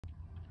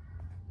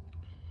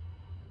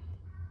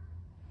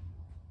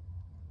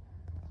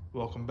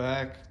Welcome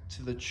back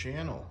to the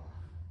channel.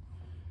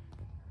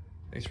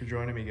 Thanks for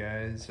joining me,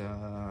 guys.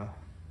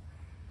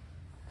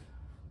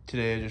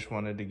 Today I just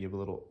wanted to give a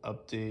little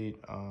update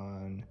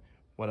on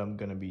what I'm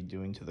gonna be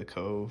doing to the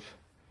Kove.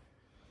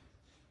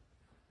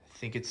 I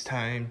think it's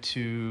time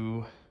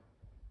to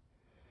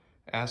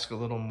ask a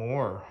little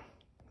more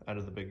out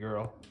of the big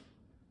girl.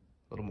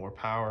 A little more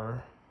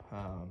power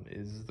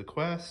is the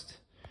quest.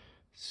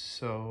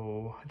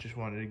 So I just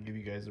wanted to give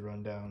you guys a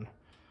rundown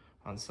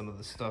on some of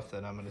the stuff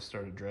that I'm going to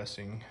start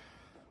addressing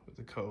with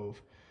the Kove.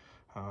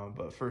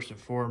 But first and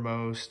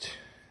foremost,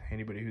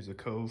 anybody who's a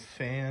Kove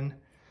fan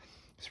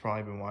has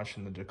probably been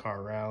watching the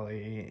Dakar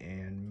Rally,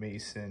 and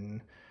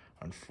Mason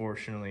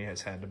unfortunately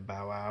has had to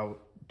bow out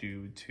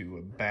due to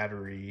a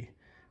battery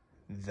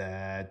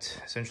that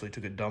essentially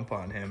took a dump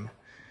on him.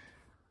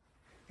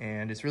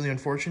 And it's really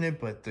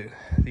unfortunate, but the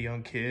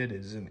young kid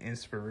is an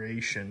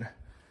inspiration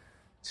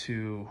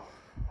to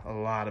a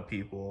lot of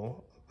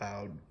people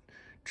about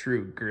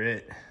true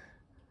grit.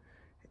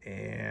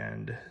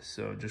 And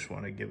so just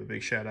want to give a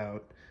big shout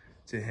out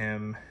to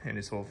him and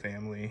his whole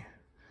family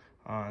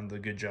on the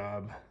good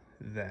job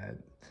that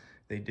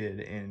they did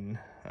in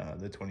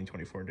the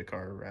 2024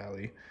 Dakar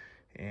Rally.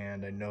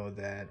 And I know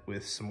that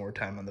with some more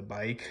time on the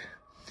bike,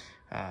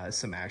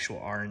 some actual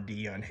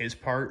R&D on his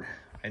part,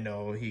 I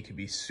know he could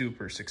be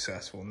super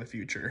successful in the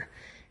future,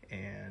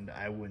 and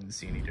I wouldn't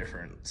see any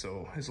different.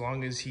 So as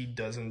long as he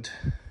doesn't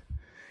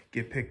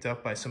get picked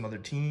up by some other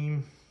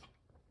team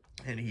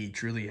and he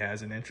truly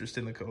has an interest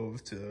in the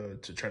Kove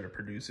to try to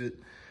produce it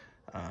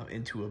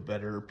into a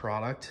better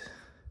product,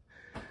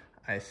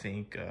 I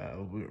think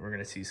we're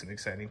gonna see some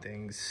exciting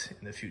things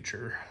in the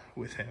future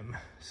with him.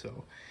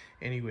 So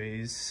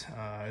anyways,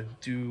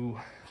 do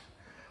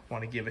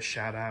want to give a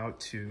shout out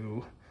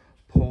to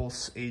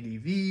Pulse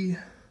ADV.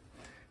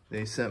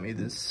 They sent me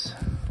this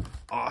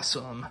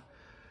awesome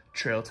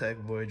Trailtech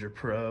Voyager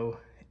Pro,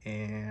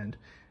 and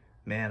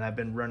man, I've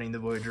been running the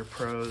Voyager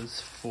Pros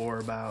for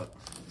about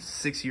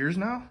 6 years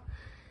now,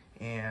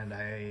 and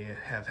I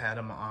have had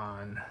them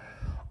on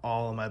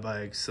all of my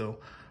bikes. So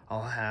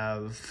I'll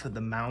have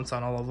the mounts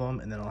on all of them,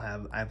 and then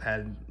I've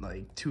had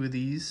like 2 of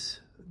these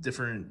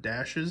different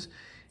dashes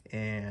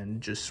and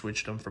just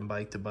switched them from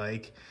bike to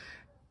bike.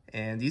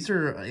 And these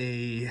are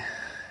a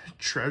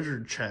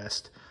treasure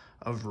chest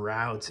of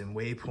routes and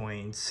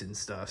waypoints and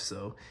stuff.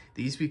 So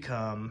these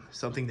become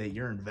something that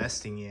you're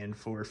investing in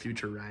for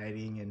future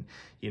riding, and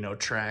you know,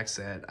 tracks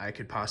that I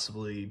could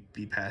possibly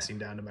be passing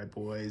down to my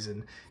boys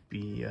and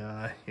be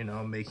you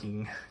know,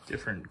 making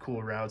different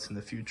cool routes in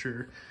the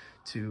future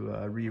to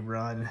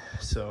rerun.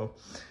 So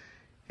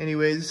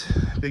anyways,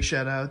 big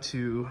shout out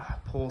to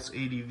Pulse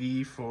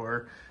ADV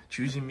for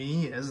choosing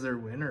me as their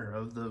winner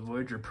of the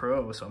Voyager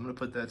Pro. So I'm gonna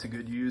put that to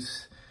good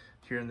use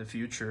here in the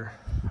future.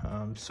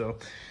 So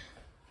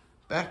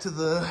back to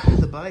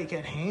the bike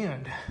at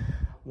hand.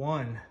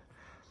 One,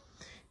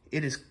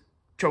 it is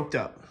choked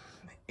up,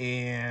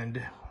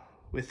 and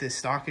with this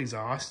stock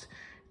exhaust,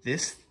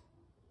 this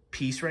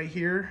piece right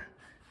here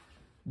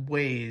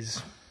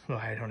weighs, well,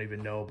 I don't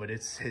even know, but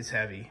it's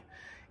heavy.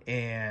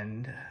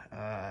 And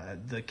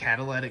the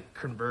catalytic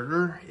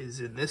converter is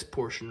in this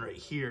portion right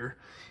here,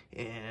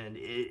 and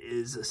it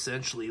is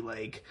essentially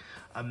like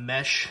a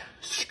mesh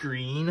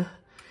screen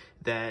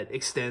that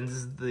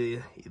extends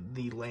the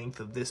length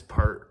of this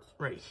part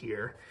right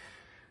here.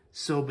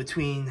 So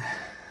between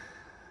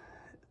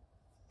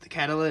the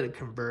catalytic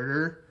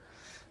converter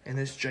and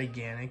this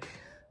gigantic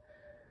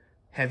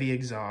heavy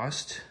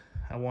exhaust,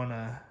 I want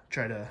to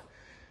try to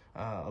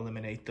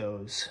eliminate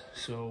those.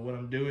 So what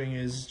I'm doing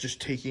is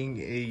just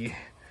taking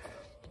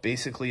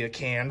basically a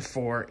can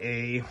for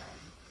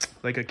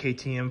like a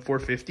KTM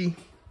 450,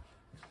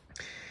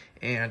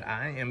 and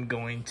I am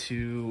going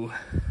to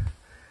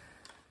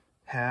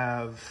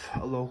have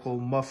a local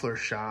muffler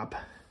shop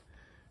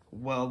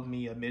weld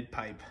me a mid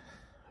pipe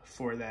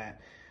for that.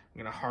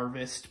 I'm gonna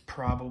harvest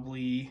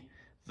probably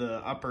the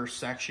upper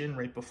section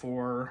right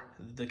before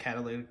the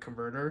catalytic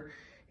converter,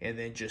 and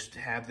then just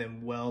have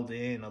them weld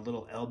in a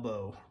little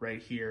elbow right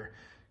here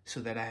so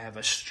that I have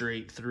a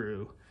straight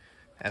through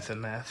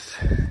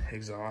FMF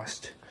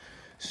exhaust.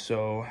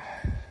 So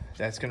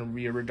that's gonna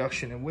be a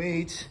reduction in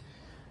weight.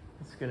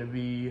 It's gonna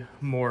be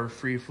more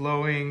free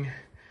flowing.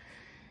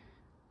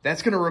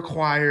 That's gonna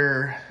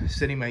require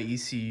sending my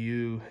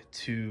ECU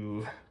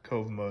to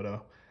Kove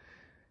Moto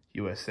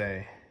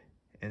USA.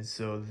 And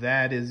so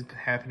that is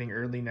happening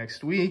early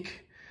next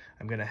week.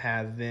 I'm gonna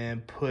have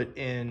them put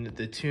in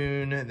the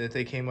tune that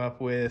they came up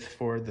with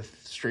for the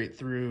straight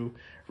through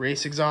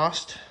race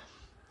exhaust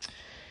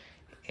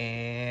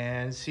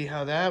and see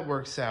how that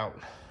works out.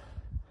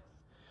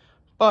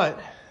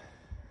 But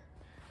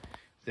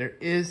there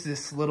is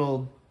this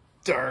little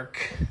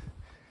dark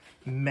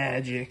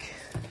magic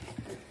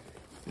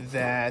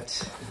that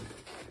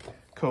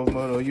Kove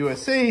Moto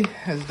USA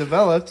has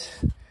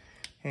developed,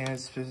 and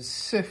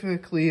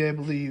specifically, I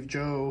believe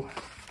Joe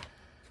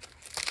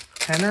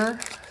Henner,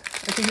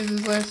 I think is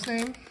his last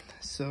name.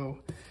 So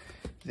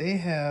they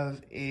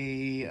have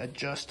a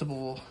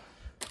adjustable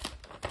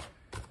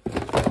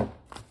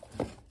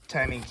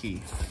timing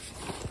key.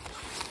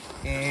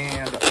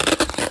 And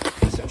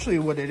essentially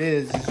what it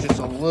is just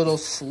a little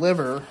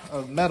sliver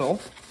of metal.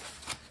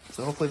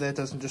 So hopefully that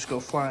doesn't just go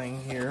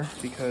flying here,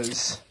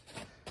 because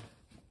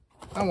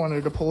I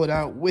wanted to pull it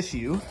out with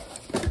you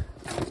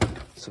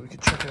so we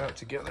could check it out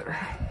together.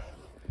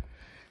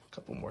 A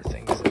couple more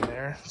things in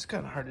there. It's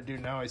kind of hard to do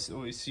now. I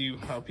always see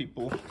how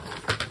people on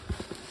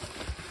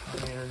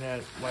the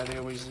internet, why they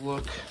always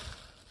look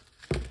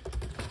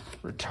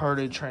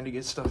retarded trying to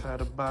get stuff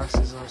out of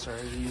boxes. I'm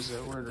sorry to use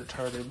that word,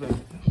 retarded, but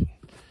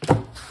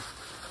a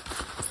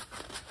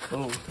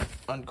little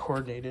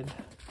uncoordinated.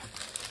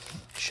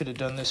 Should have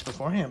done this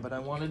beforehand, but I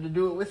wanted to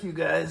do it with you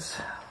guys.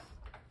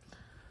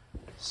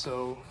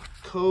 So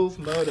Kove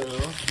Moto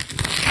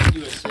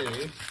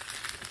USA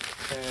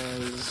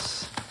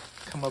has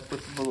come up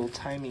with a little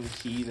timing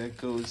key that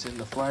goes in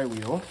the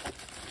flywheel,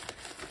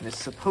 and it's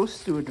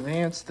supposed to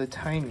advance the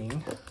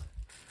timing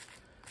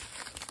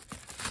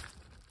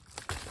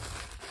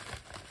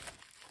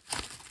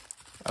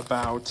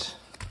about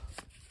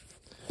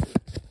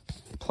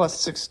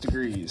 +6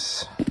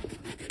 degrees.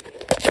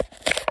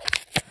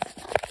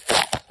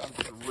 I'm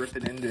just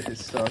ripping into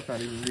his stuff,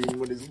 not even reading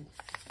what his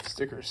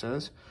sticker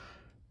says.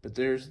 But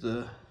there's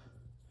the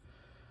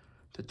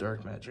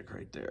dark magic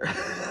right there.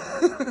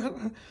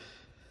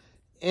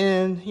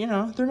 And, you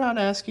know, they're not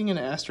asking an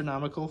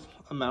astronomical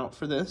amount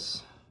for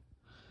this.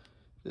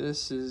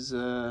 This is,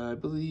 I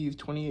believe,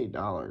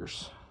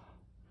 $28.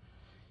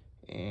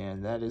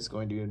 And that is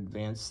going to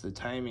advance the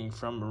timing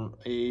from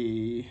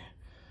a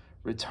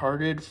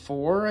retarded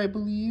 4, I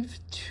believe,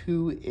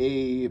 to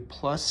a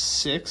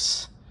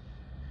 +6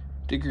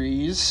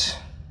 degrees.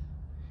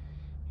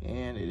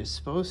 And it is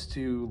supposed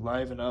to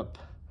liven up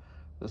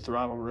the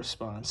throttle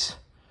response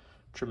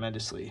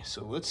tremendously.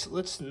 So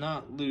let's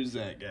not lose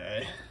that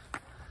guy.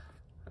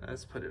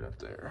 Let's put it up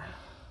there.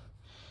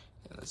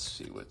 And let's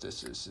see what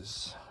this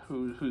is.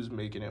 Who's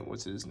making it?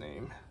 What's his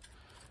name?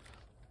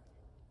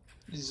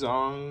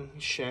 Zong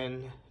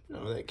Shen.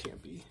 No, that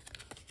can't be.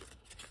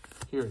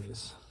 Here it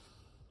is.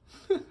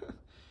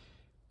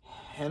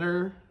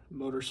 Henner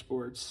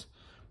Motorsports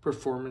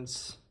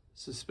Performance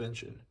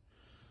Suspension.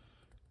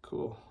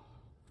 Cool.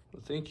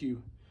 Well, thank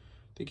you,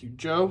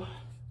 Joe.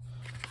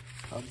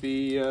 I'll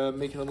be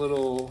making a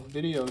little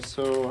video,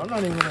 so I'm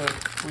not even gonna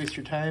waste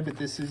your time. But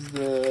this is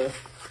the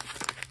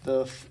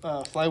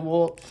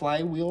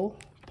flywheel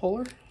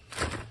puller,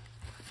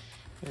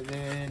 and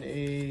then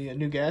a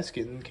new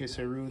gasket in case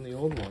I ruin the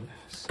old one.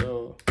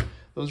 So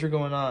those are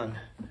going on,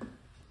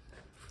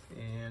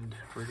 and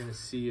we're gonna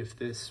see if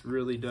this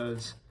really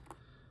does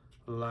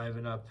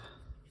liven up.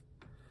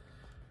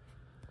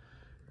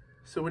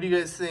 So what do you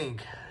guys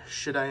think?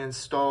 Should I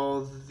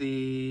install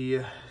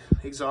the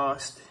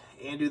exhaust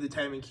and do the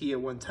timing key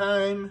at one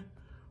time,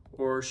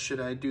 or should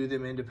I do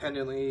them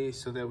independently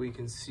so that we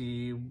can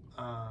see,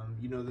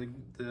 you know,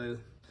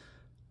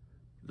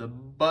 the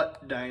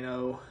butt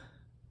dyno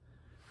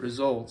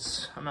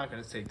results? I'm not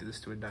gonna take this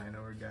to a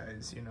dyno,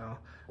 guys. You know,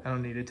 I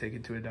don't need to take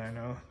it to a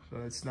dyno. So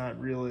it's not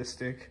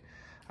realistic.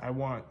 I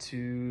want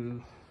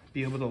to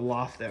be able to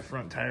loft that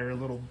front tire a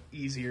little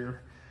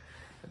easier.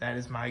 That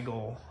is my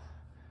goal.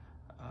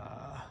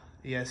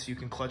 Yes, you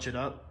can clutch it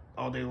up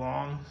all day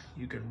long.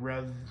 You can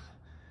rev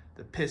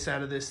the piss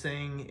out of this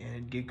thing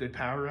and get good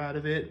power out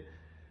of it.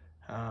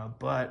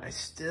 But I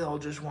still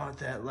just want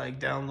that like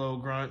down low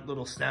grunt,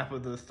 little snap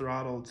of the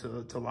throttle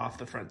to loft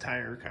the front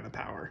tire kind of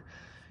power.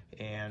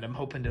 And I'm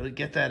hoping to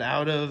get that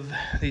out of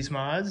these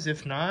mods.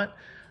 If not,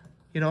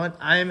 you know what?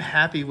 I'm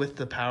happy with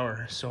the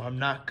power. So I'm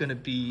not gonna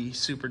be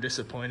super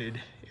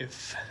disappointed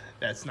if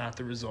that's not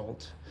the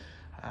result.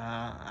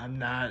 I'm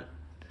not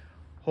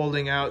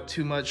holding out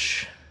too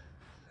much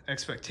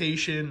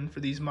expectation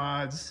for these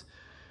mods,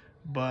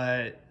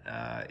 but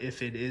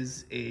if it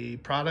is a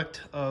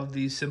product of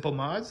these simple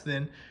mods,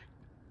 then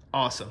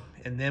awesome.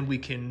 And then we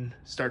can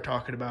start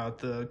talking about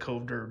the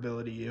Kove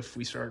durability if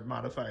we start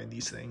modifying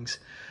these things.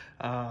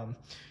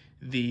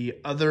 The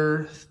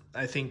other,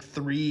 I think,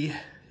 3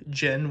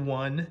 Gen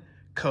 1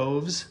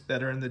 Koves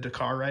that are in the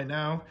Dakar right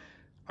now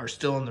are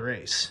still in the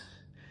race.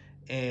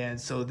 And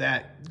so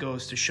that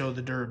goes to show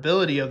the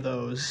durability of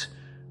those.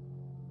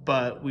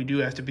 But we do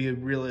have to be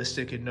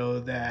realistic and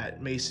know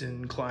that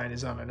Mason Klein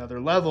is on another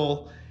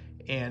level,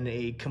 and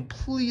a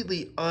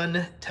completely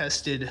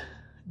untested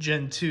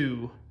Gen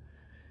 2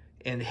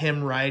 and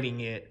him riding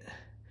it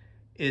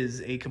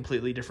is a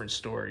completely different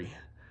story.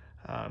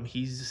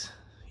 He's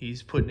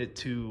putting it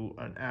to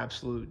an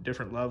absolute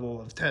different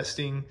level of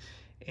testing,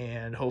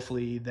 and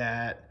hopefully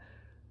that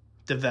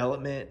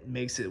development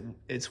makes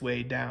its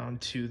way down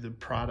to the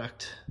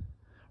product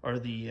or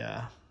the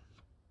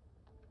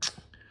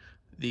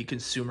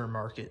consumer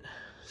market.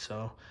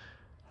 So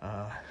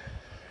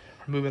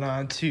moving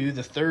on to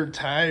the third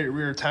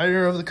rear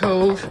tire of the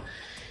Kove,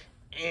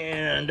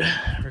 and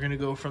we're gonna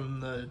go from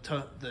the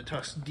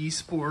Tux D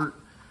Sport,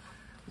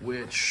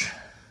 which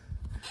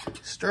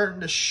is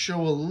starting to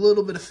show a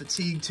little bit of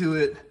fatigue to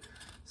it.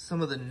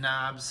 Some of the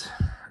knobs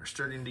are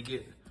starting to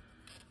get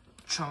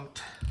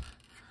chunked.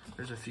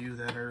 There's a few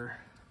that are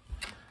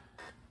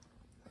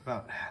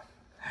about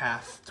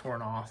half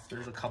torn off.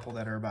 There's a couple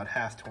that are about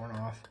half torn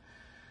off.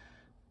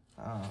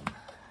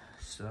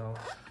 So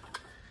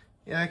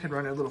yeah, I could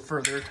run it a little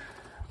further,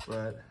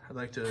 but I'd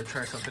like to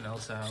try something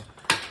else out.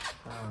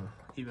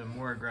 Even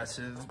more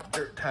aggressive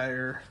dirt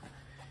tire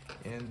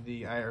and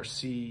the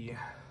IRC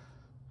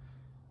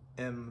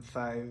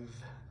M5B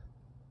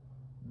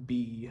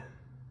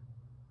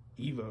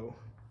Evo.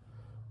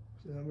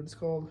 Is that what it's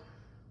called?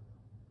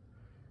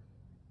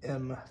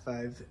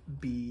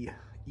 M5B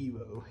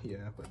Evo,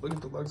 yeah. But look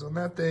at the lugs on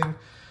that thing.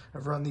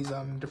 I've run these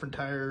on different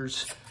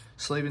tires.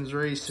 Slavin's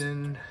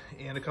Racing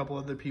and a couple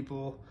other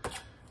people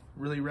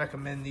really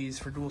recommend these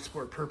for dual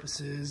sport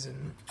purposes,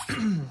 and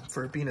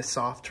for it being a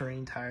soft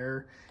terrain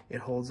tire, it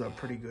holds up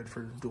pretty good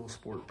for dual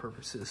sport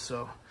purposes.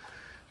 So I'm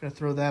gonna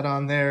throw that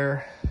on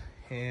there,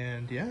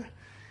 and yeah,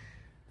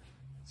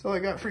 that's all I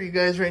got for you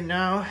guys right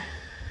now.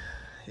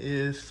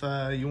 If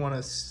you want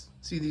to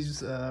see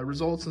these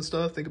results and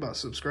stuff, think about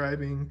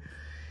subscribing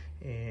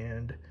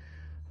and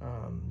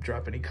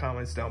drop any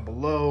comments down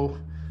below.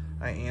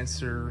 I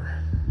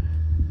answer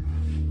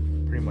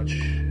pretty much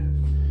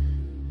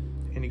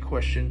any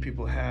question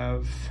people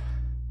have.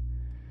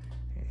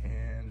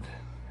 And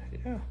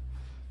yeah,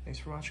 thanks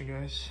for watching,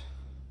 guys.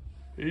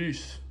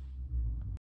 Peace.